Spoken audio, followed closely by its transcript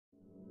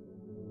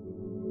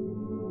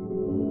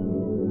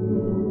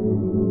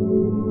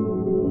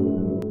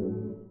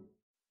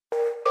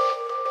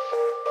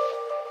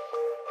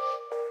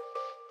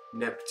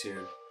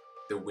Neptune,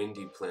 the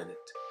windy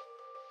planet.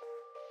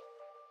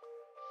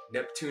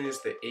 Neptune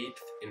is the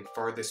 8th and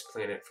farthest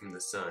planet from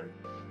the Sun,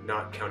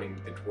 not counting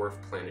the dwarf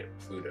planet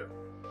Pluto.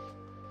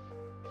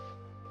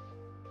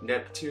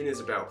 Neptune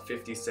is about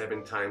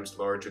 57 times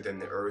larger than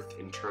the Earth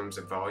in terms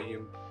of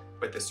volume,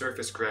 but the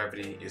surface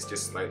gravity is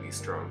just slightly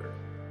stronger.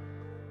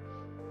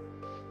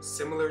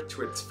 Similar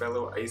to its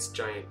fellow ice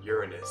giant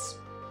Uranus,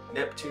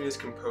 Neptune is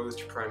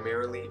composed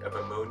primarily of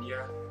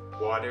ammonia,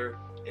 water,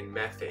 and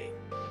methane.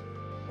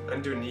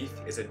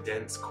 Underneath is a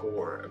dense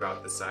core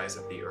about the size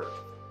of the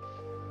Earth.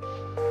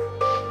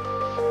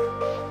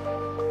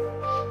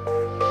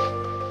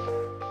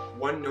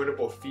 One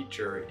notable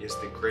feature is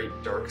the Great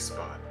Dark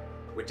Spot,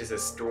 which is a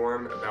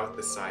storm about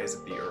the size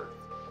of the Earth.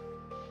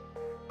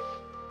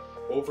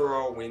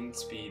 Overall wind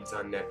speeds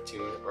on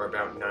Neptune are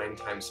about 9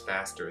 times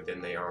faster than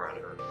they are on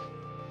Earth.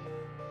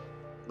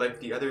 Like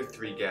the other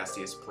 3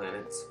 gaseous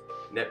planets,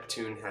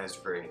 Neptune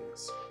has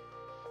rings.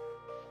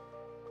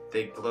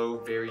 They glow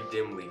very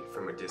dimly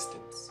from a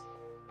distance.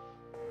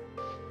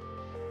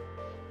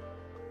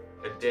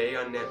 A day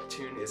on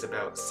Neptune is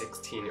about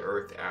 16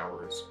 Earth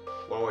hours,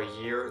 while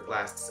a year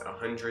lasts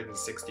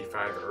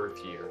 165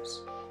 Earth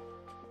years.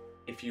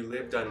 If you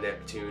lived on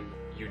Neptune,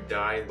 you'd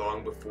die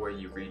long before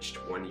you reached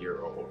 1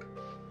 year old.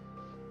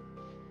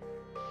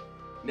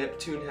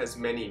 Neptune has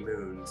many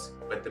moons,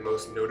 but the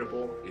most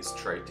notable is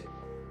Triton.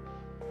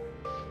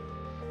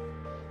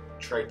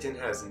 Triton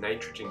has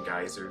nitrogen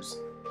geysers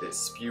that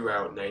spew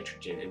out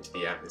nitrogen into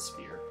the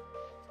atmosphere.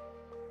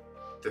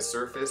 The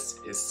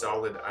surface is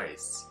solid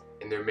ice,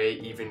 and there may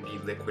even be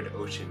liquid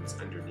oceans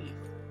underneath.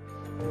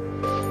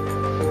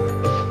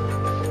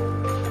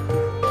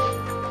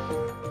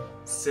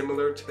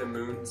 Similar to the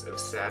moons of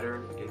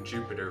Saturn and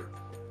Jupiter,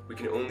 we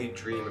can only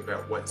dream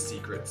about what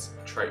secrets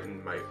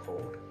Triton might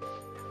hold.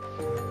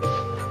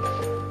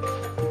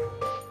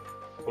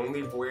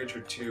 Only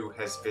Voyager 2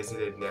 has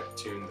visited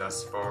Neptune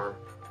thus far,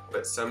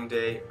 but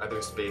someday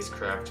other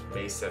spacecraft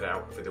may set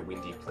out for the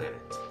windy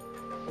planet.